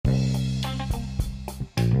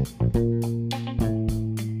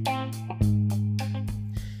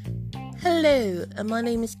Hello, and my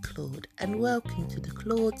name is Claude, and welcome to the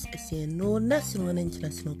Claude's SENO National and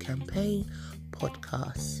International Campaign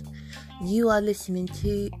podcast. You are listening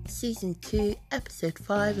to Season 2, Episode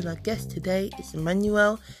 5, and our guest today is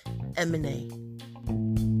Emmanuel Emene.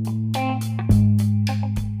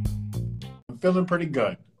 I'm feeling pretty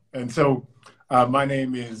good. And so my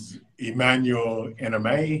name is Emmanuel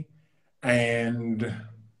Emene, and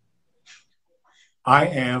I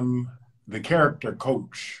am the character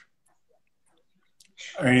coach.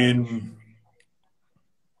 And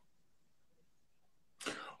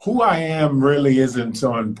who I am really isn't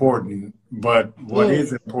so important, but what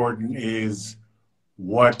is important is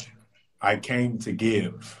what I came to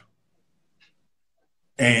give.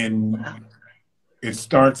 And it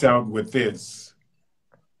starts out with this.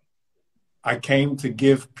 I came to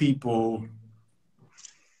give people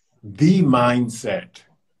the mindset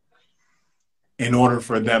in order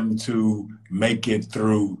for them to make it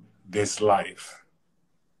through this life.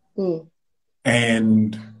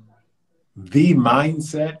 And the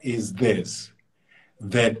mindset is this,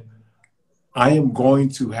 that I am going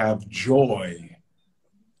to have joy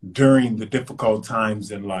during the difficult times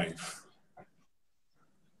in life.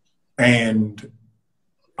 And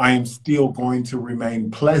I am still going to remain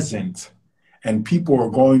pleasant, and people are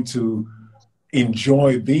going to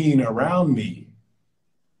enjoy being around me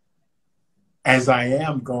as I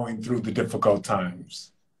am going through the difficult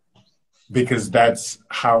times, because that's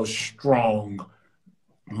how strong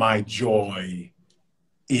my joy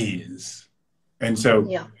is. And so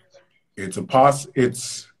it's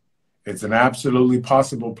an absolutely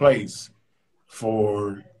possible place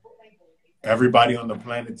for everybody on the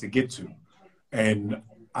planet to get to. And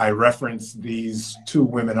I reference these two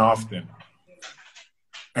women often,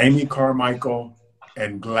 Amy Carmichael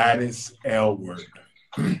and Gladys Aylward.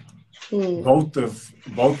 Both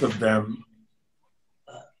of them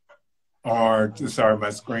are, sorry, my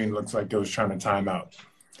screen looks like it was trying to time out.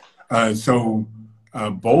 So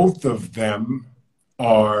both of them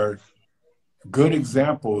are good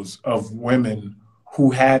examples of women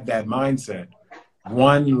who had that mindset.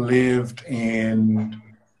 One lived in,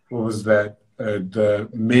 what was that, the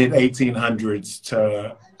mid 1800s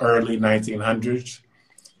to early 1900s.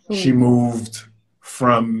 She moved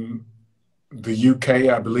from the UK,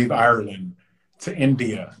 I believe Ireland, to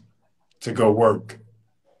India to go work,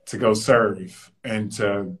 to go serve, and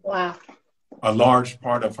to a large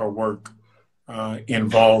part of her work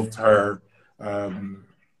involved her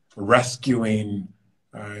rescuing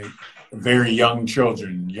very young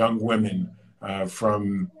children, young women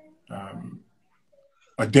from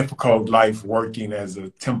a difficult life working as a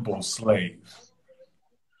temple slave.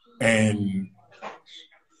 And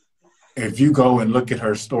if you go and look at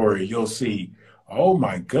her story, you'll see, oh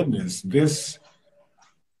my goodness, this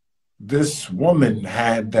woman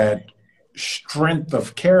had that strength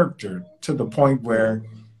of character to the point where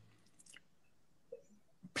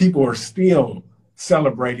people are still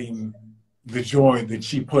celebrating the joy that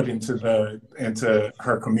she put into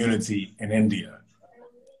her community in India.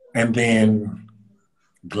 And then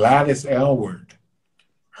Gladys Aylward,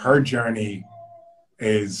 her journey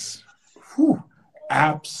is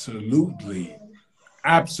absolutely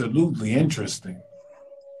interesting.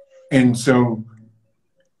 And so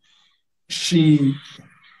she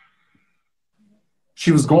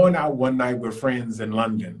was going out one night with friends in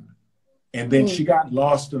London, and then she got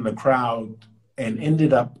lost in the crowd and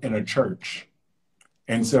ended up in a church.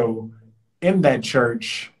 And so in that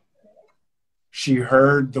church, she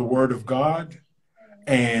heard the word of God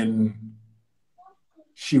and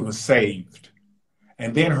she was saved.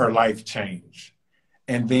 And then her life changed.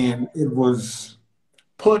 And then it was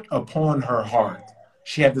put upon her heart.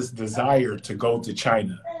 She had this desire to go to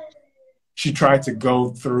China. She tried to go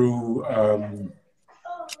through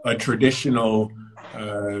a traditional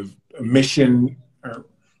mission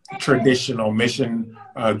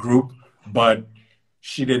group, but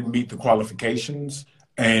she didn't meet the qualifications.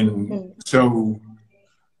 And so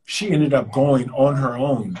she ended up going on her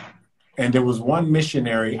own. And there was one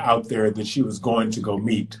missionary out there that she was going to go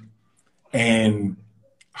meet. And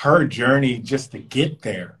her journey just to get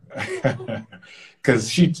there, because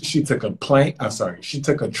she took a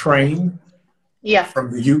train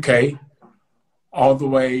from the UK all the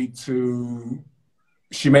way to,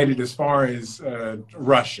 she made it as far as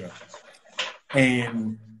Russia.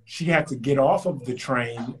 And she had to get off of the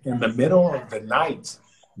train in the middle of the night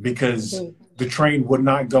because the train would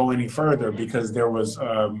not go any further because there was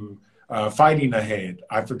fighting ahead.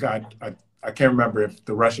 I forgot. I can't remember if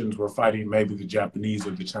the Russians were fighting maybe the Japanese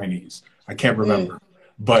or the Chinese. I can't remember.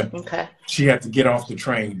 but Okay. she had to get off the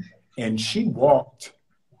train, and she walked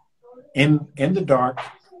in the dark,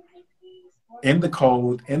 in the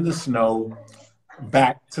cold, in the snow,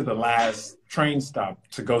 back to the last train stop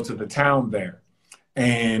to go to the town there.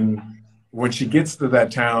 And when she gets to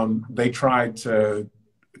that town, they tried to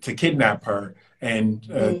kidnap her and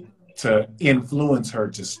to influence her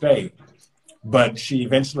to stay. But she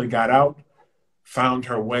eventually got out, found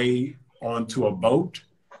her way onto a boat,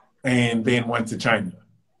 and then went to China.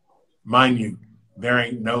 Mind you, there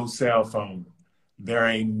ain't no cell phone. There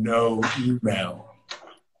ain't no email,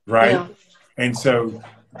 right? Yeah. And so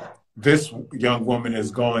this young woman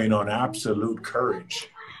is going on absolute courage.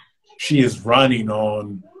 She is running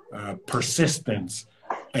on persistence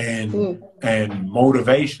and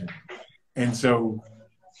motivation. And so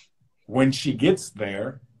when she gets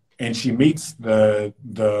there and she meets the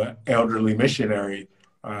elderly missionary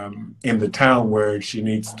in the town where she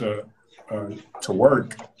needs to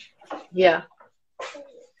work, yeah,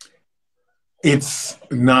 it's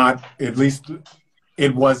not, at least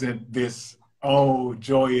it wasn't this, oh,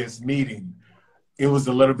 joyous meeting. It was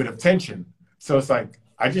a little bit of tension. So it's like,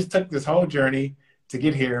 I just took this whole journey to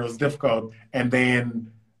get here. It was difficult. And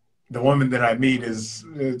then the woman that I meet is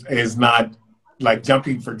not like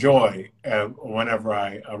jumping for joy whenever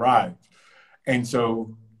I arrive. And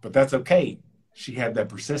so, but that's okay. She had that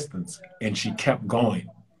persistence and she kept going.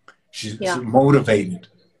 She's motivated,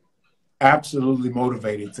 absolutely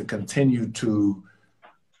motivated to continue to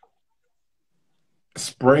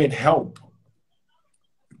spread help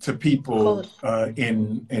to people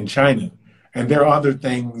in China. And there are other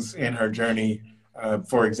things in her journey.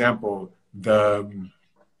 For example,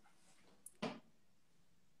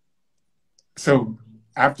 so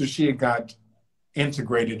after she had got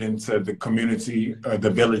integrated into the community,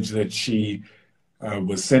 the village that she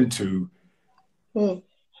was sent to,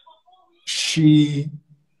 she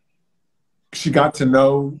got to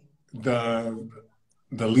know the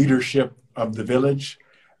leadership of the village.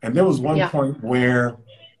 And there was one point where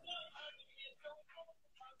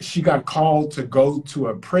she got called to go to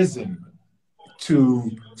a prison to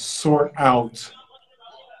sort out,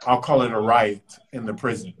 I'll call it a riot in the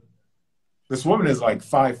prison. This woman is like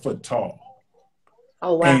 5 foot tall.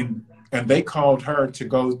 Oh, wow. And they called her to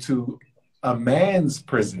go to a man's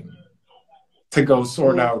prison to go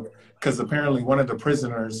sort out, because apparently one of the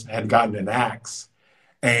prisoners had gotten an axe,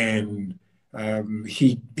 and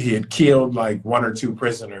he had killed like 1 or 2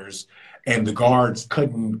 prisoners, and the guards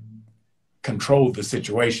couldn't control the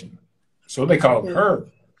situation. So they called her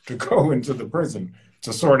to go into the prison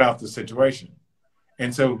to sort out the situation.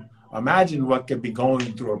 And so imagine what could be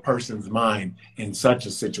going through a person's mind in such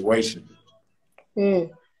a situation.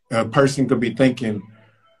 A person could be thinking,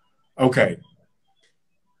 okay,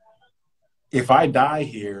 if I die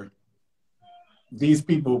here, these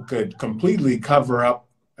people could completely cover up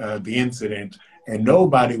the incident and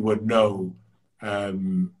nobody would know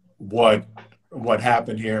what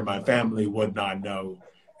happened here. My family would not know.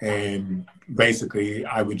 And basically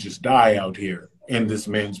I would just die out here in this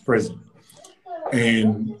man's prison.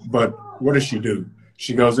 But what does she do?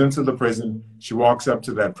 She goes into the prison, she walks up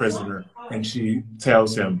to that prisoner and she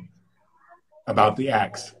tells him about the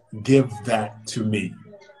axe. Give that to me.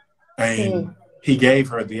 And he gave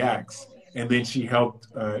her the axe. And then she helped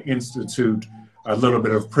institute a little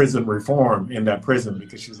bit of prison reform in that prison,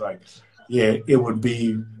 because she's like, yeah, it would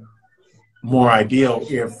be more ideal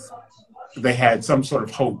if they had some sort of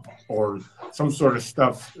hope or some sort of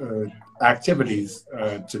stuff, activities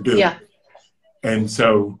to do. Yeah. And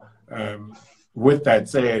so with that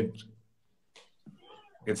said,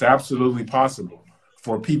 it's absolutely possible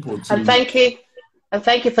for people to... And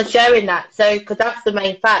thank you for sharing that. So, because that's the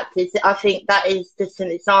main fact, is I think that is just an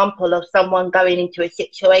example of someone going into a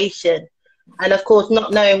situation and, of course,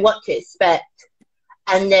 not knowing what to expect.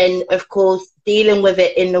 And then, of course, dealing with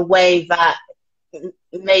it in a way that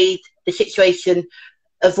made the situation,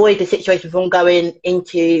 avoid the situation from going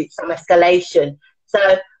into some escalation.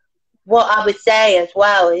 So what I would say as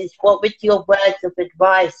well is, what would your words of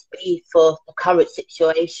advice be for the current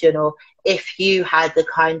situation, or if you had the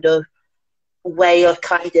kind of way of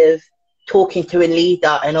kind of talking to a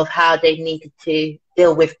leader and of how they needed to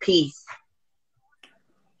deal with peace?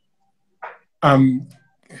 So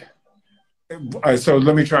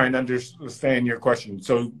let me try and understand your question.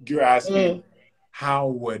 So you're asking, how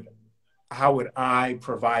would I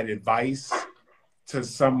provide advice to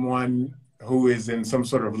someone who is in some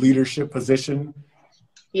sort of leadership position?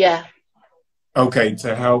 Yeah. Okay,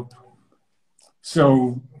 to help.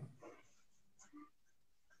 So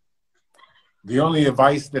the only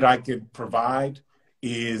advice that I could provide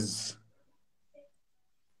is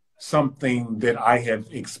something that I have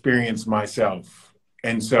experienced myself.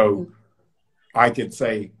 And so I could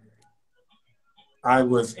say, I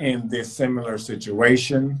was in this similar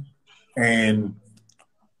situation and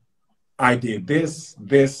I did this,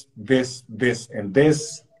 this, this, this, and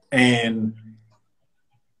this, and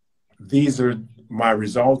these are my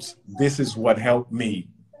results. This is what helped me.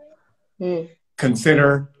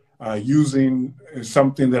 Consider using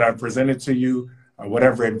something that I presented to you,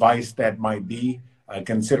 whatever advice that might be,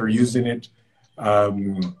 consider using it.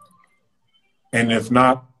 And if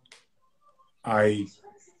not,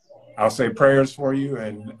 I'll say prayers for you,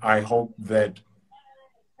 and I hope that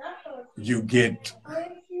you get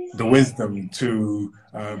the wisdom to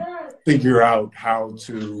figure out how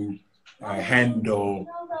to handle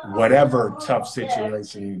whatever tough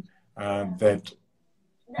situation that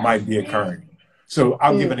might be occurring. So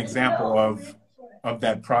I'll give an example of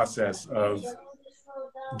that process of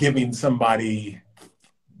giving somebody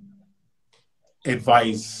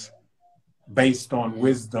advice based on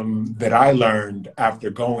wisdom that I learned after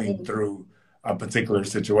going through a particular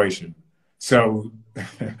situation. So,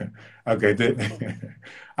 okay,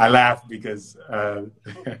 I laugh because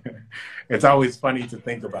it's always funny to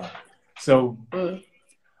think about. So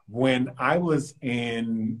when I was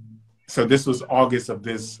so this was August of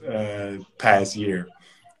this past year.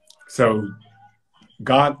 So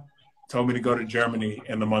God told me to go to Germany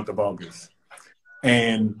in the month of August.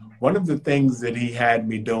 And one of the things that he had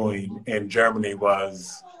me doing in Germany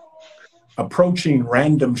was approaching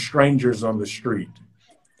random strangers on the street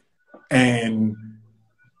and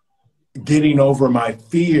getting over my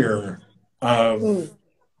fear of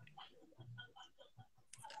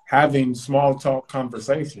having small talk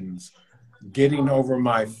conversations, getting over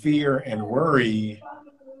my fear and worry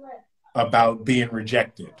about being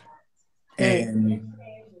rejected and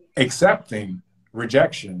accepting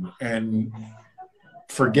rejection and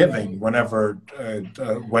forgiving whenever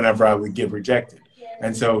I would get rejected.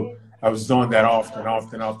 And so I was doing that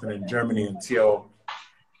often in Germany until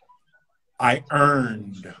I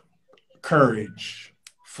earned courage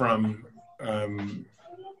from the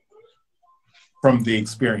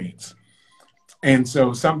experience. And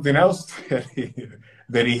so something else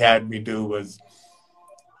that he had me do was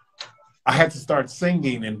I had to start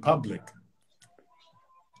singing in public.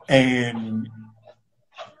 And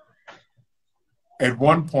at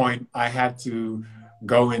one point, I had to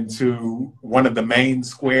go into one of the main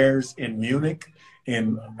squares in Munich,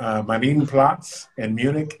 in Marienplatz in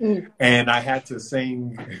Munich, and I had to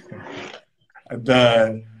sing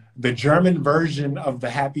the German version of the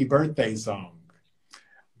Happy Birthday song.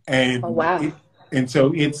 And and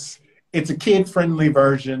so it's a kid-friendly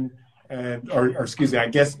version, or excuse me, I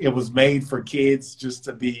guess it was made for kids just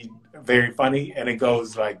to be very funny, and it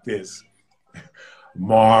goes like this.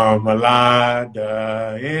 Marmalade,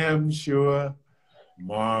 I'm sure.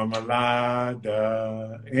 Marmalade,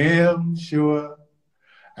 I'm sure.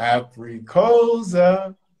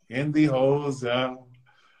 Apricosa in the hosa.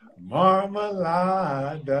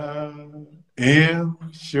 Marmalade,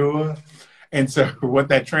 I'm sure. And so what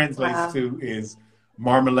that translates to is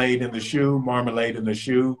marmalade in the shoe,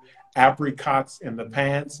 apricots in the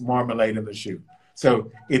pants, marmalade in the shoe. So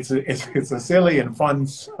it's a silly and fun.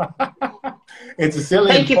 It's a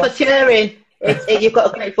silly. Thank you for sharing. You've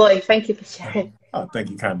got a great voice. Thank you for sharing. Oh, thank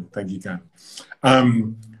you kindly. Thank you kindly.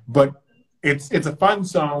 But it's a fun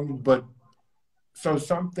song. But so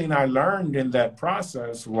something I learned in that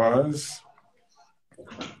process was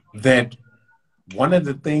that one of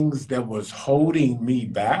the things that was holding me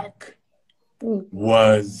back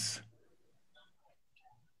was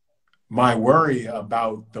my worry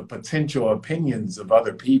about the potential opinions of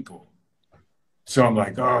other people. So I'm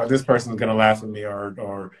like, oh, this person's going to laugh at me,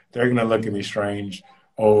 or they're going to look at me strange,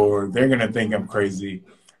 or they're going to think I'm crazy.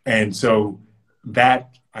 And so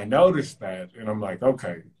that I noticed that, and I'm like,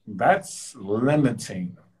 okay, that's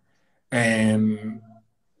limiting. And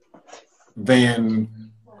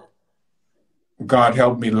then God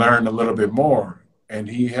helped me learn a little bit more. And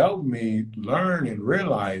he helped me learn and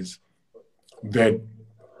realize that,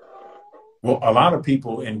 well, a lot of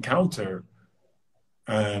people encounter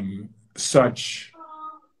such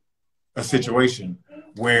a situation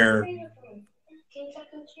where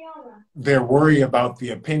their worry about the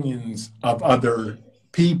opinions of other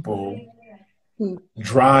people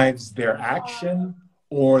drives their action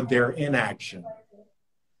or their inaction.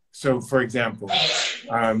 So, for example,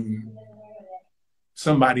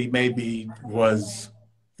 somebody maybe was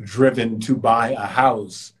driven to buy a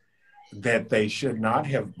house that they should not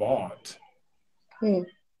have bought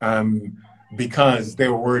because they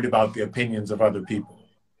were worried about the opinions of other people.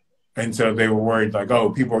 And so they were worried like,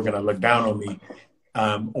 oh, people are going to look down on me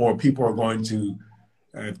or people are going to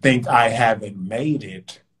think I haven't made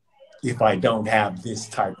it if I don't have this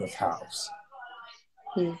type of house.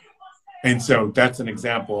 And so that's an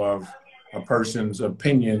example of a person's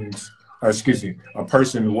opinions, or excuse me, a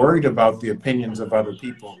person worried about the opinions of other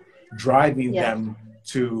people driving them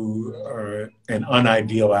to an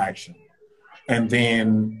unideal action. And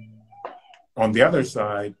then on the other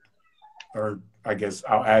side, or I guess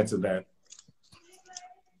I'll add to that.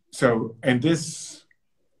 So, and this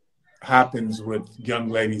happens with young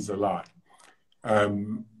ladies a lot,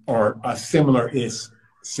 or a similar-ish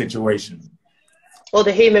situation. Or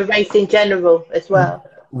the human race in general as well.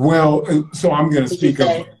 Well, so I'm going to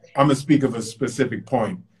speak of a specific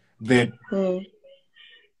point that,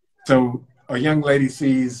 so a young lady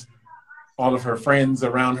sees all of her friends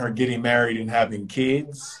around her getting married and having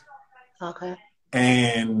kids. Okay.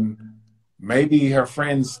 And maybe her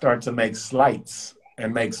friends start to make slights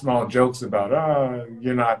and make small jokes about, oh,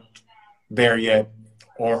 you're not there yet.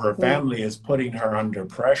 Or her family is putting her under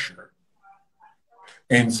pressure.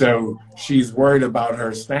 And so she's worried about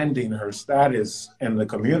her standing, her status in the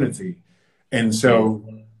community. And so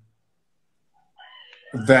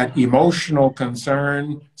that emotional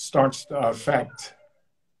concern starts to affect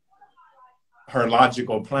her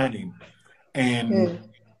logical planning. And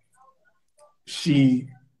she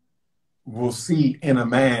will see in a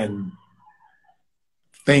man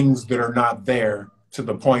things that are not there, to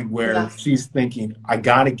the point where she's thinking, I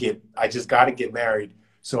just got to get married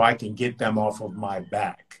so I can get them off of my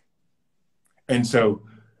back. And so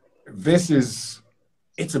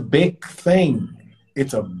it's a big thing.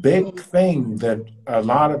 It's a big thing that a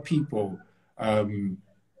lot of people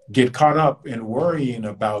get caught up in worrying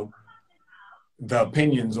about the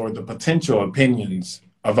opinions or the potential opinions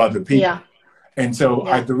of other people. Yeah. And so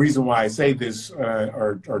the reason why I say this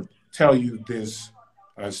or tell you this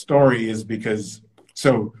story is because,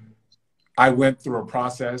 so I went through a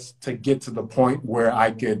process to get to the point where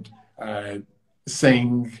I could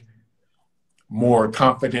sing more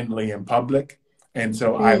confidently in public. And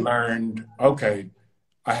so I learned, okay,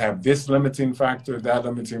 I have this limiting factor, that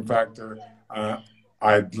limiting factor.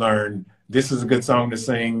 I learned this is a good song to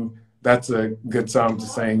sing. That's a good song to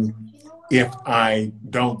sing. If I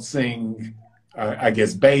don't sing, I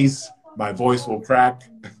guess, bass, my voice will crack.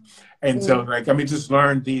 And so, just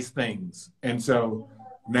learn these things. And so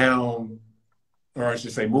now, or I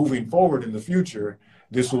should say, moving forward in the future,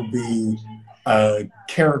 this will be a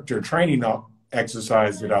character training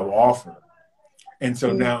exercise that I will offer. And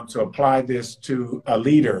so now to apply this to a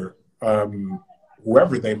leader,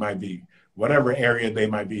 whoever they might be, whatever area they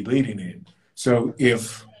might be leading in. So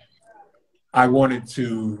if I wanted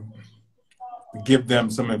to give them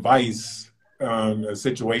some advice on a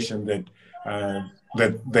situation that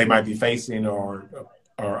they might be facing or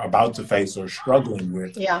about to face or struggling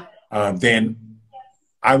with, then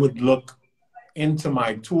I would look into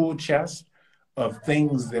my tool chest of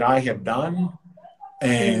things that I have done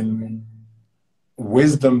and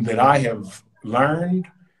wisdom that I have learned,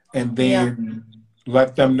 and then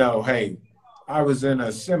let them know, hey, I was in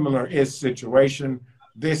a similar-ish situation.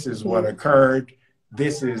 This is what occurred.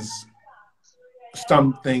 This is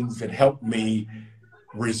some things that helped me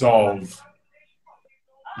resolve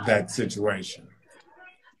that situation.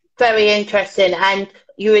 Very interesting. And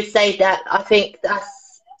you would say that, I think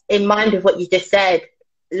that's in mind of what you just said.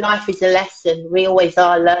 Life is a lesson. We always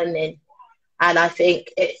are learning. And I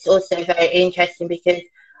think it's also very interesting because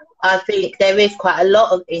I think there is quite a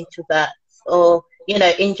lot of introverts or,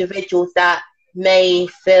 individuals that may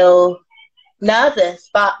feel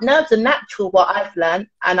nervous, but nerves are natural, what I've learned.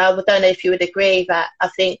 And I don't know if you would agree that, I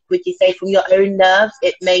think, would you say from your own nerves,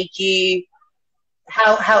 it made you,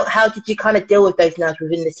 how did you kind of deal with those nerves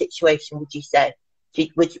within the situation, would you say?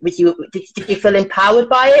 Did you feel empowered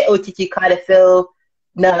by it, or did you kind of feel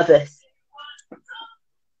nervous?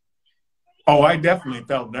 Oh, I definitely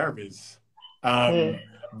felt nervous.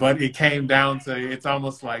 But it came down to, it's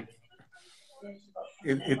almost like,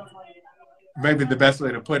 it maybe the best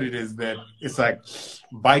way to put it is that it's like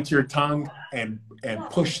bite your tongue and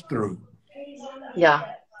push through.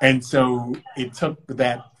 Yeah. And so it took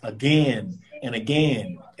that again and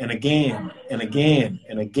again and again and again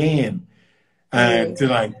and again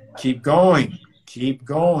to keep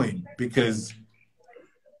going, because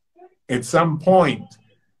at some point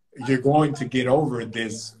you're going to get over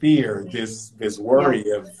this fear, this worry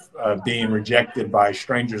of being rejected by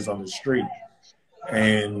strangers on the street.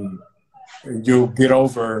 And you'll get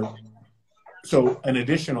over. So an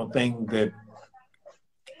additional thing that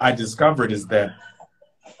I discovered is that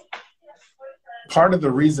part of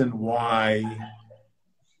the reason why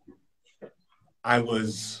I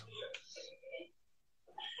was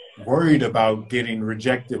worried about getting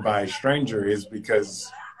rejected by a stranger is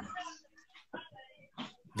because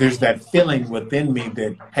there's that feeling within me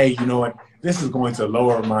that, hey, you know what? This is going to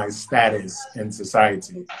lower my status in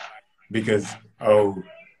society because, oh,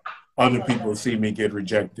 other people see me get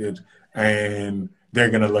rejected and they're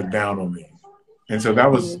going to look down on me. And so that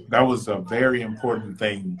was a very important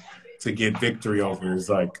thing to get victory over. Is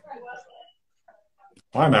like,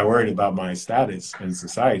 why am I worried about my status in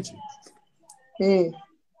society?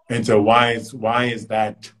 And so why is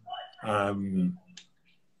that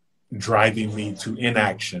driving me to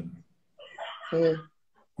inaction?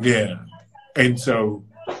 Yeah. And so,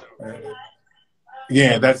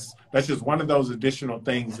 that's just one of those additional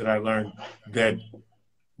things that I learned that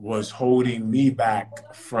was holding me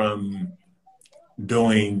back from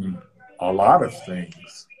doing a lot of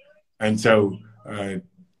things. And so,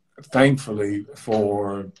 thankfully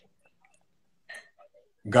for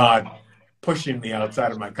God pushing me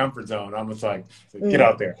outside of my comfort zone, I was like, get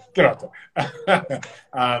out there.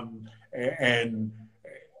 And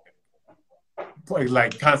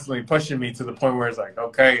like constantly pushing me to the point where it's like,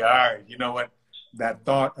 okay, all right, you know what? That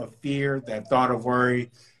thought of fear, that thought of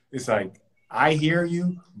worry, it's like, I hear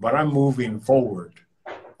you, but I'm moving forward.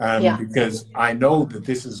 Because I know that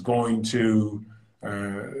this is going to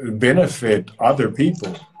benefit other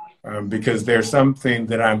people, because there's something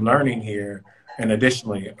that I'm learning here. And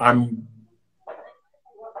additionally, I'm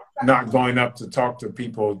not going up to talk to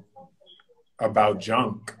people about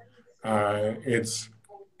junk. It's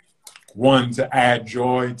one, to add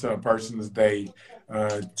joy to a person's day,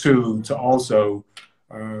 two, to also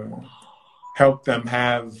help them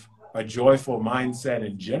have a joyful mindset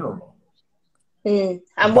in general. And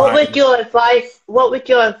what would your advice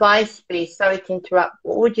be? Sorry to interrupt.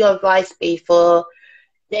 What would your advice be for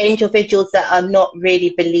the individuals that are not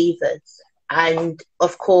really believers and,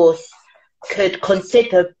 of course, could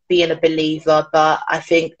consider being a believer, but I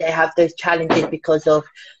think they have those challenges because of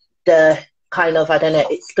the kind of,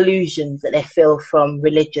 exclusions that they feel from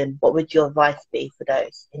religion? What would your advice be for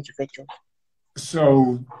those individuals?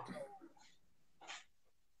 So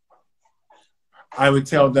I would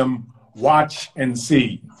tell them, watch and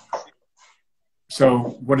see.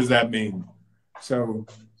 So what does that mean? So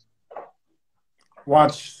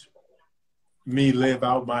watch me live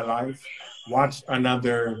out my life, watch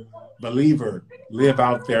another believer live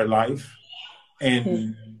out their life,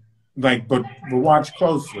 and but watch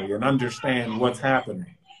closely and understand what's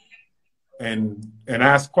happening, and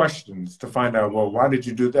ask questions to find out, well, why did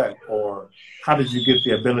you do that? Or how did you get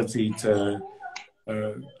the ability to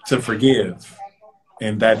forgive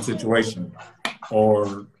in that situation?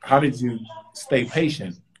 Or how did you stay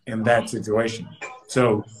patient in that situation?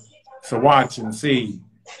 So watch and see,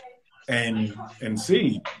 and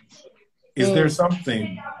see, is there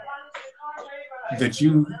something that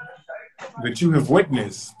you have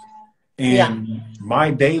witnessed in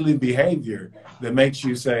my daily behavior that makes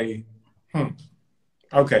you say,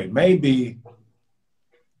 okay, maybe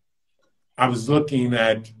I was looking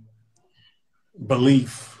at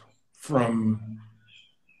belief from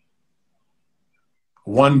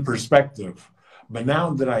one perspective, but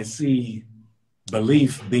now that I see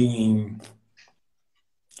belief being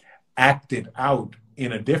acted out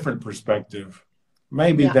in a different perspective,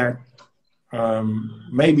 maybe that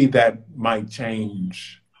might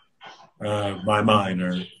change my mind,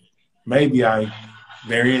 or maybe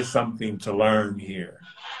there is something to learn here.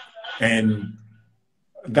 And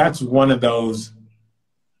that's one of those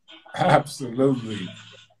absolutely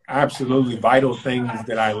vital things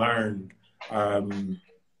that I learned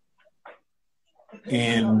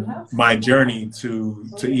in my journey to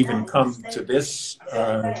even come to this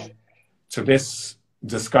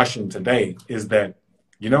discussion today, is that,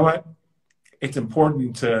 you know what, it's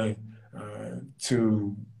important to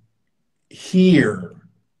hear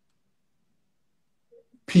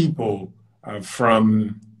people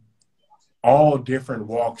from all different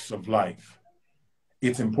walks of life.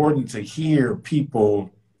 It's important to hear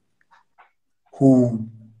people who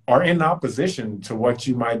are in opposition to what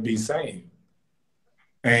you might be saying.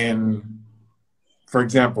 And for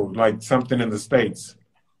example, like something in the States,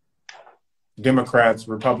 Democrats,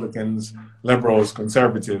 Republicans, liberals,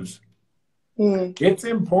 conservatives, it's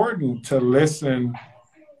important to listen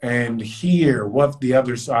and hear what the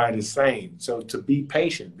other side is saying. So to be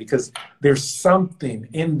patient, because there's something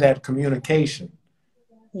in that communication.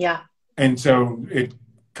 Yeah. And so it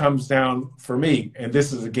comes down for me, and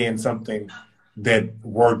this is again something that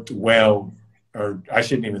worked well, or I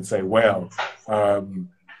shouldn't even say well.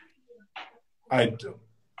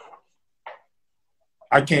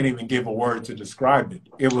 I can't even give a word to describe it.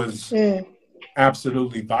 It was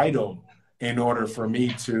absolutely vital in order for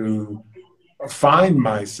me to find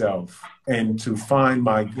myself and to find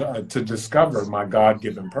to discover my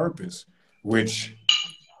God-given purpose, which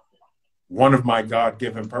one of my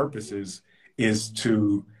God-given purposes is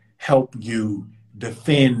to help you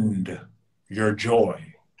defend your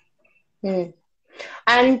joy.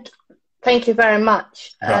 And thank you very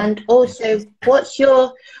much. No. And also,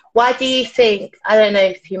 why do you think, I don't know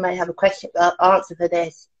if you may have a answer for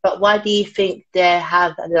this, but why do you think they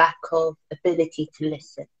have a lack of ability to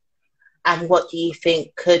listen? And what do you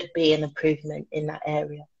think could be an improvement in that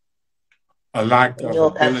area? A lack of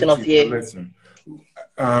your personal view. To listen.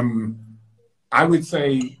 I would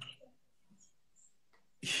say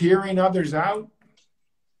hearing others out,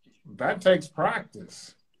 that takes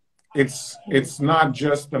practice. It's not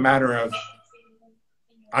just a matter of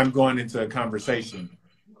I'm going into a conversation,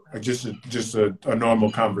 or just a normal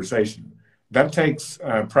conversation. That takes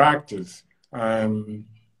practice and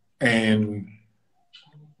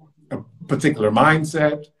a particular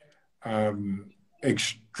mindset,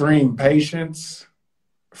 extreme patience,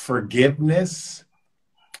 forgiveness,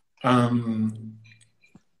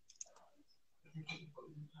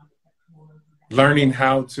 learning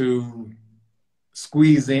how to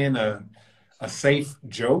squeeze in a safe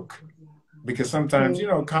joke, because sometimes,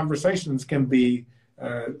 conversations can be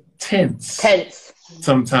tense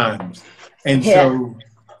sometimes. And so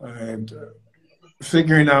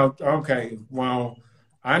figuring out, okay, well,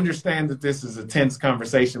 I understand that this is a tense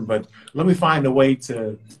conversation, but let me find a way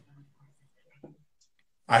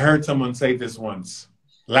I heard someone say this once,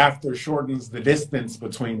 laughter shortens the distance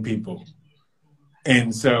between people.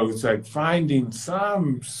 And so it's like finding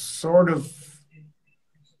some sort of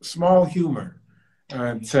small humor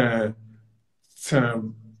to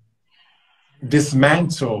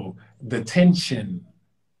dismantle the tension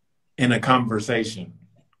in a conversation.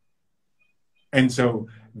 And so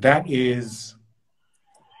that is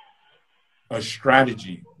a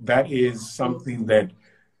strategy. That is something that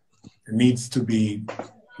needs to be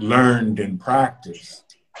learned and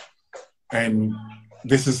practiced. And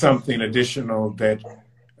this is something additional that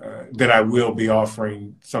I will be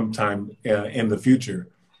offering sometime in the future.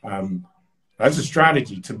 That's a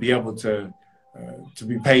strategy to be able to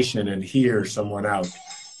be patient and hear someone out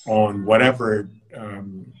on whatever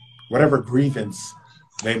grievance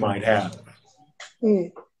they might have.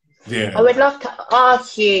 Yeah. I would love to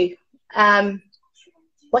ask you,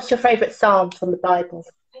 what's your favorite psalm from the Bible?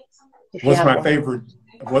 What's my favorite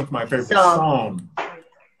psalm?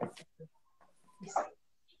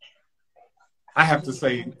 I have to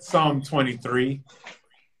say Psalm 23.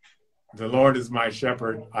 The Lord is my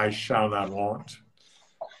shepherd, I shall not want.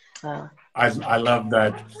 I love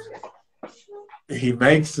that. He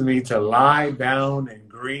makes me to lie down in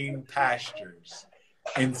green pastures.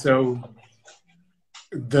 And so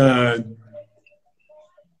the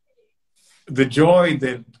joy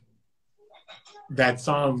that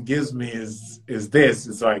psalm gives me is this.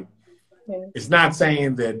 It's like, it's not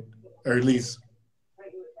saying that, or at least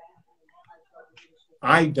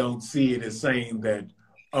I don't see it as saying that,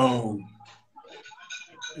 oh,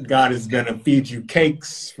 God is going to feed you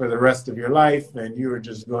cakes for the rest of your life and you are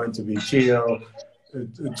just going to be chill,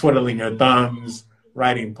 twiddling your thumbs,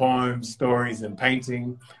 writing poems, stories, and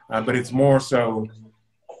painting. But it's more so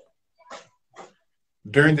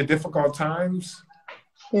during the difficult times,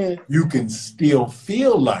 you can still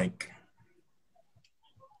feel like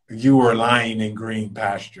you are lying in green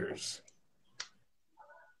pastures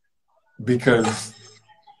because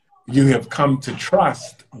you have come to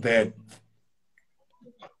trust that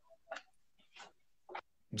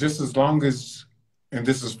just as long as, and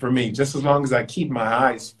this is for me, just as long as I keep my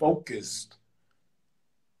eyes focused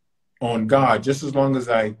on God, just as long as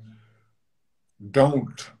I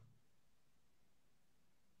don't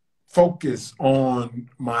focus on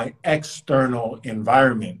my external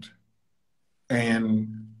environment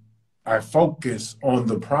and I focus on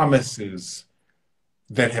the promises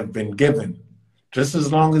that have been given, just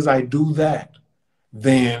as long as I do that,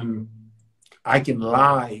 then I can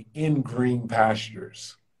lie in green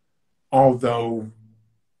pastures, although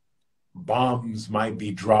bombs might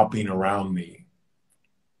be dropping around me.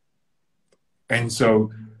 And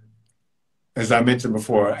so, as I mentioned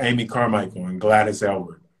before, Amy Carmichael and Gladys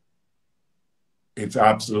Aylward, it's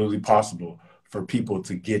absolutely possible for people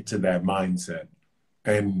to get to that mindset.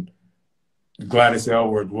 And Gladys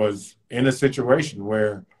Aylward was in a situation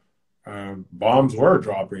where bombs were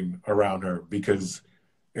dropping around her because,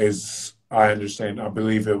 as I understand, I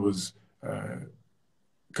believe it was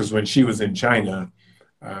because when she was in China,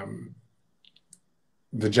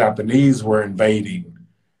 the Japanese were invading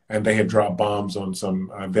and they had dropped bombs on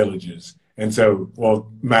some villages. And so,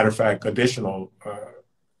 well, matter of fact, additional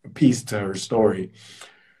piece to her story.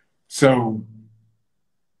 So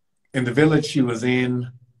in the village she was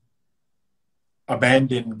in,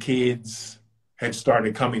 abandoned kids had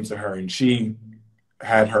started coming to her, and she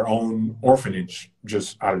had her own orphanage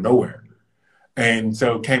just out of nowhere. And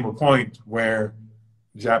so came a point where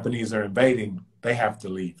Japanese are invading, they have to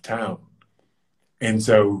leave town. And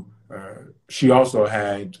so she also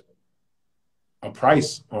had a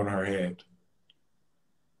price on her head.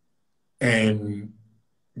 And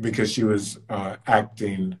because she was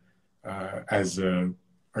acting as a,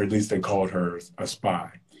 or at least they called her a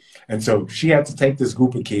spy. And so she had to take this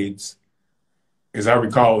group of kids, as I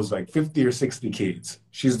recall, it was like 50 or 60 kids.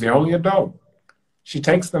 She's the only adult. She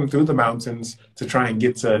takes them through the mountains to try and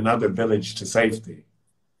get to another village to safety.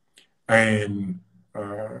 And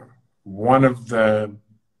one of the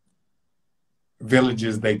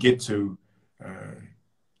villages they get to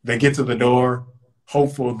the door,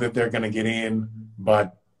 hopeful that they're going to get in,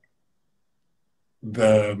 but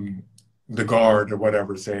the guard or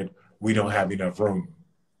whatever said, we don't have enough room.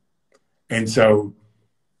 And so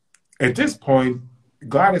at this point,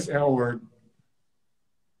 Gladys Aylward,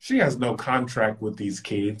 she has no contract with these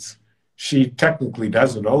kids. She technically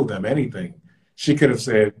doesn't owe them anything. She could have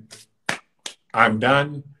said, I'm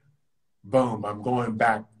done. Boom, I'm going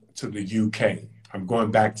back to the UK. I'm going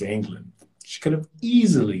back to England. She could have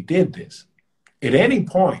easily did this. At any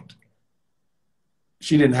point,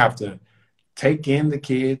 she didn't have to take in the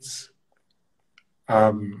kids,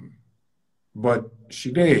 but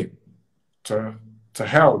she did to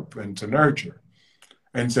help and to nurture.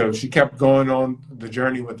 And so she kept going on the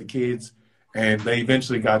journey with the kids, and they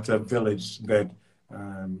eventually got to a village that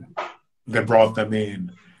brought them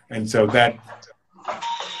in. And so that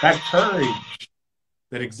courage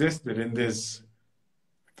that existed in this,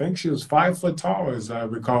 I think she was 5 foot tall, as I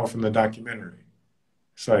recall from the documentary.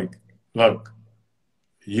 It's like, look,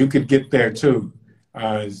 you could get there too.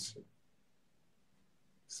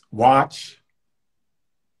 Watch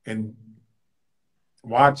and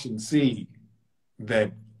see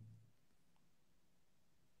that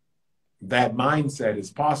mindset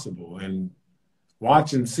is possible, and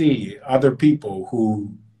watch and see other people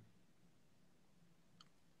who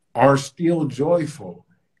are still joyful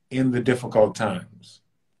in the difficult times,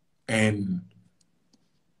 and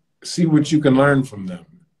see what you can learn from them,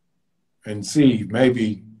 and see,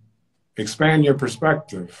 maybe expand your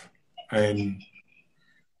perspective. And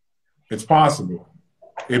it's possible.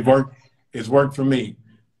 It's worked for me.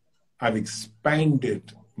 I've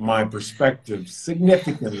expanded my perspective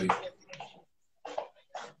significantly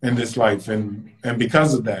in this life, and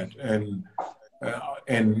because of that, and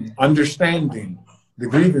understanding the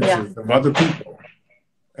grievances of other people,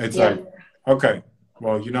 it's like, okay,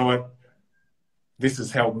 well, you know what? This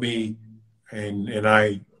has helped me, and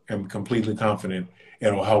I am completely confident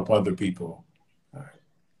it'll help other people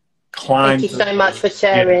climb. Thank you so much for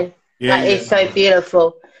sharing. That is so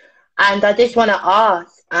beautiful. And I just want to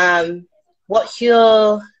ask, what's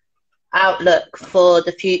your outlook for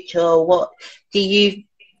the future? What do you?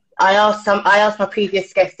 I asked my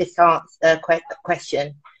previous guest this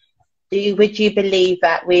question. Would you believe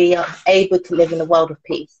that we are able to live in a world of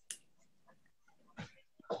peace?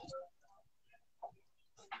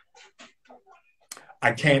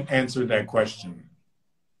 I can't answer that question.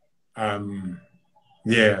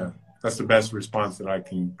 Yeah, that's the best response that I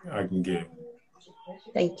can give.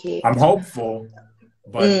 Thank you. I'm hopeful,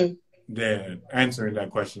 but answering that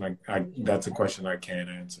question, that's a question I can't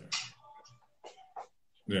answer.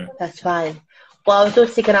 Yeah, that's fine. What I was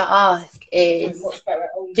also going to ask is,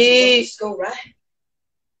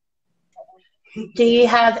 do you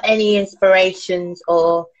have any inspirations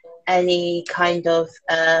or any kind of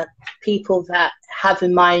people that have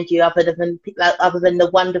in mind you, other than the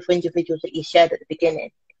wonderful individuals that you shared at the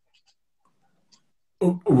beginning?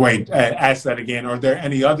 Wait, ask that again. Are there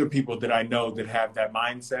any other people that I know that have that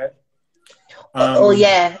mindset?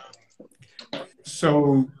 Yeah.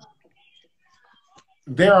 So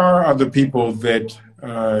there are other people that,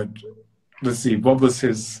 let's see, what was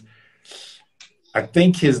his, I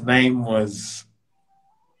think his name was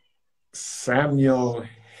Samuel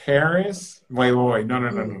Harris. Wait,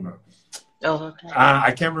 no. Oh, okay.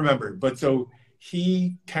 I can't remember. But so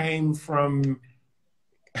he came from,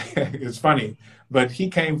 it's funny, but he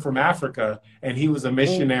came from Africa, and he was a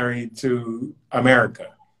missionary to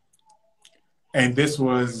America. And this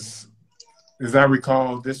was, as I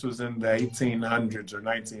recall, this was in the 1800s or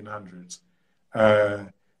 1900s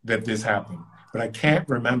that this happened. But I can't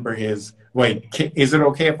remember his, wait, is it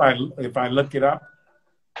okay if I look it up?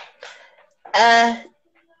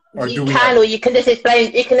 Or you can, or you can just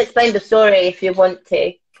explain. You can explain the story if you want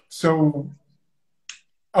to. So,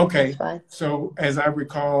 okay. So, as I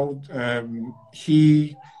recalled,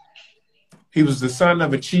 he was the son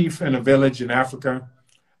of a chief in a village in Africa,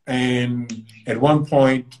 and at one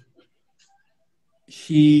point,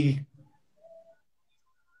 he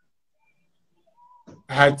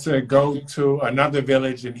had to go to another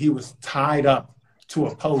village, and he was tied up to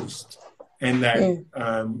a post in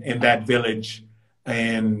that village,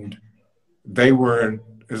 and they were,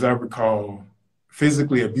 as I recall,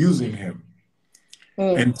 physically abusing him.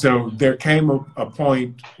 And so there came a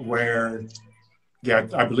point where,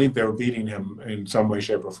 I believe they were beating him in some way,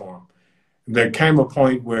 shape, or form. There came a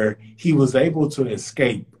point where he was able to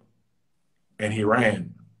escape, and he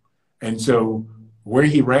ran. And so where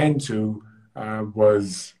he ran to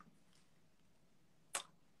was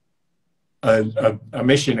a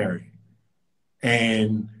missionary.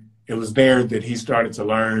 And it was there that he started to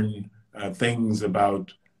learn things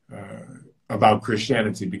about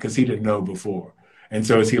Christianity, because he didn't know before. And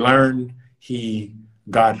so as he learned, he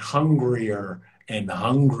got hungrier and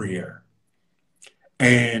hungrier.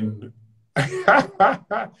 And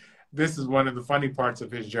this is one of the funny parts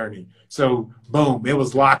of his journey. So boom, it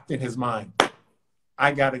was locked in his mind.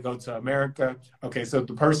 I got to go to America. Okay, so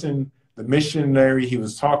the missionary he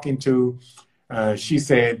was talking to, she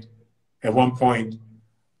said at one point,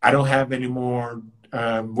 I don't have any more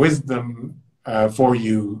wisdom for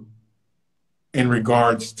you in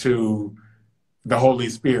regards to the Holy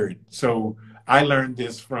Spirit. So I learned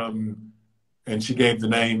this from, and she gave the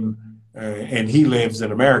name, and he lives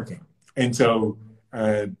in America. And so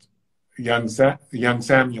young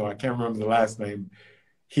Samuel, I can't remember the last name,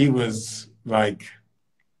 he was like,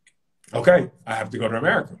 okay, I have to go to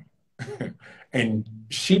America. And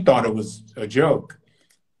she thought it was a joke,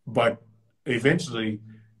 but eventually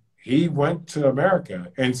he went to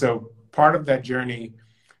America. And so part of that journey,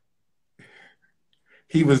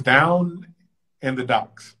 he was down in the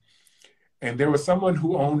docks, and there was someone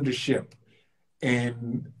who owned a ship,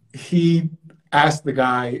 and he asked the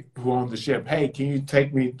guy who owned the ship, hey, can you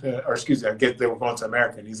take me to, or excuse me, I guess they were going to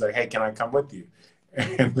America, and he's like, hey, can I come with you?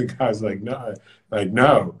 And the guy's like, no.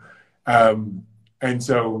 And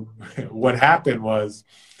so what happened was,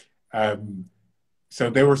 so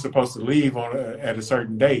they were supposed to leave at a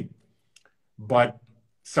certain date, but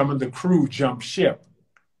some of the crew jumped ship.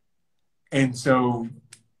 And so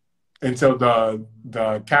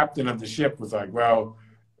the captain of the ship was like, well,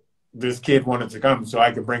 this kid wanted to come so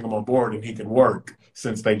I could bring him on board and he could work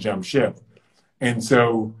since they jumped ship. And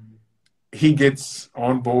so he gets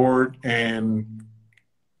on board, and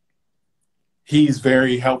he's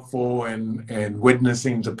very helpful and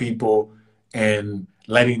witnessing to people and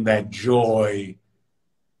letting that joy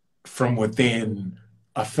from within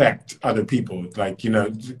affect other people, like,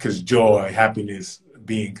 because joy, happiness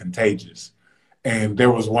being contagious. And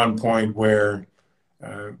there was one point where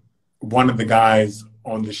one of the guys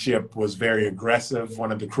on the ship was very aggressive.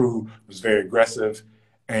 One of the crew was very aggressive.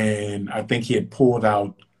 And I think he had pulled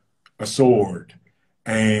out a sword,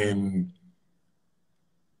 and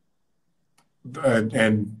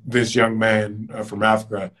this young man from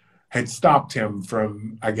Africa had stopped him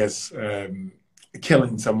from, I guess,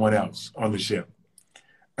 killing someone else on the ship.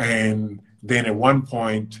 And then at one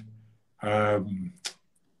point,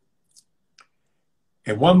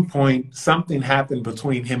 something happened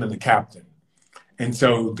between him and the captain. And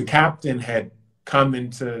so the captain had come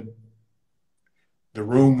into the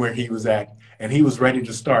room where he was at, and he was ready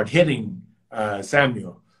to start hitting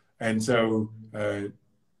Samuel. And so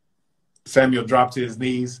Samuel dropped to his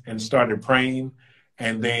knees and started praying.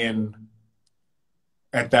 And then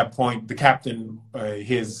at that point, the captain,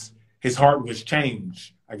 his heart was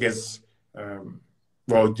changed. I guess,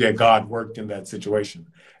 God worked in that situation.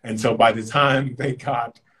 And so by the time they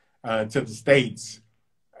got to the States,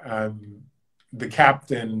 the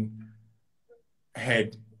captain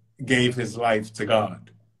had gave his life to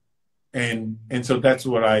God. And so that's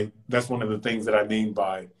one of the things that I mean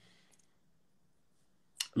by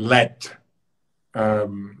let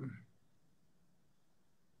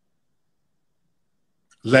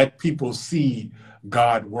people see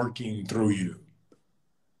God working through you.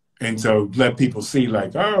 And so let people see,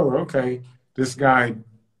 like, oh, okay, this guy,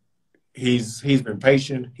 he's been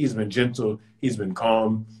patient, he's been gentle, he's been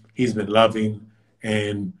calm, he's been loving.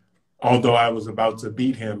 And although I was about to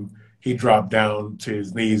beat him, he dropped down to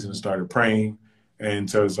his knees and started praying. And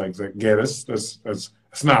so it's like yeah, that's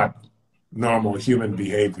not normal human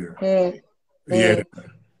behavior. Yeah.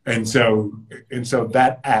 And so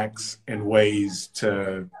that acts in ways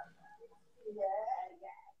to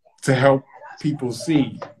help people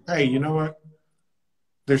see, hey, you know what?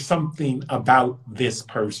 there's something about this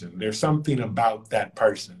person. There's something about that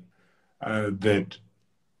person that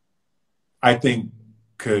I think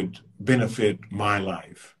could benefit my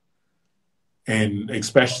life, and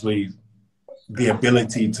especially the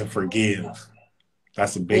ability to forgive.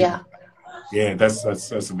 That's a big one. Yeah, that's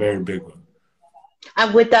a very big one.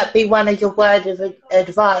 And would that be one of your words of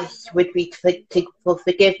advice? Would be for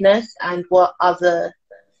forgiveness? And what other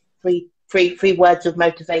three words of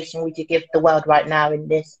motivation would you give the world right now in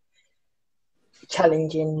this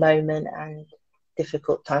challenging moment and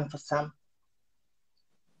difficult time for some?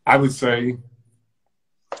 I would say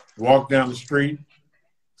walk down the street,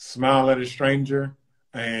 smile at a stranger,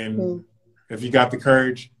 and if you got the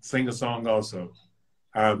courage, sing a song also.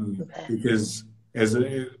 Because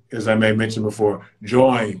as I may mention before,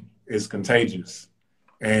 joy is contagious.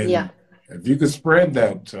 And if you could spread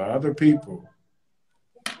that to other people,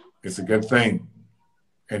 it's a good thing.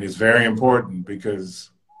 And it's very important,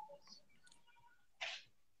 because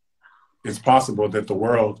it's possible that the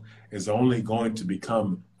world is only going to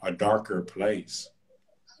become a darker place.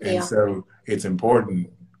 And so it's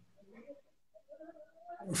important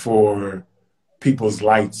for people's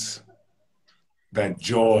lights, that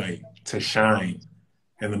joy, to shine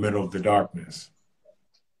in the middle of the darkness.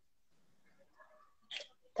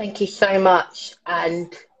 Thank you so much.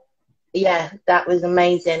 And yeah, that was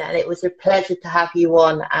amazing. And it was a pleasure to have you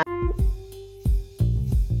on.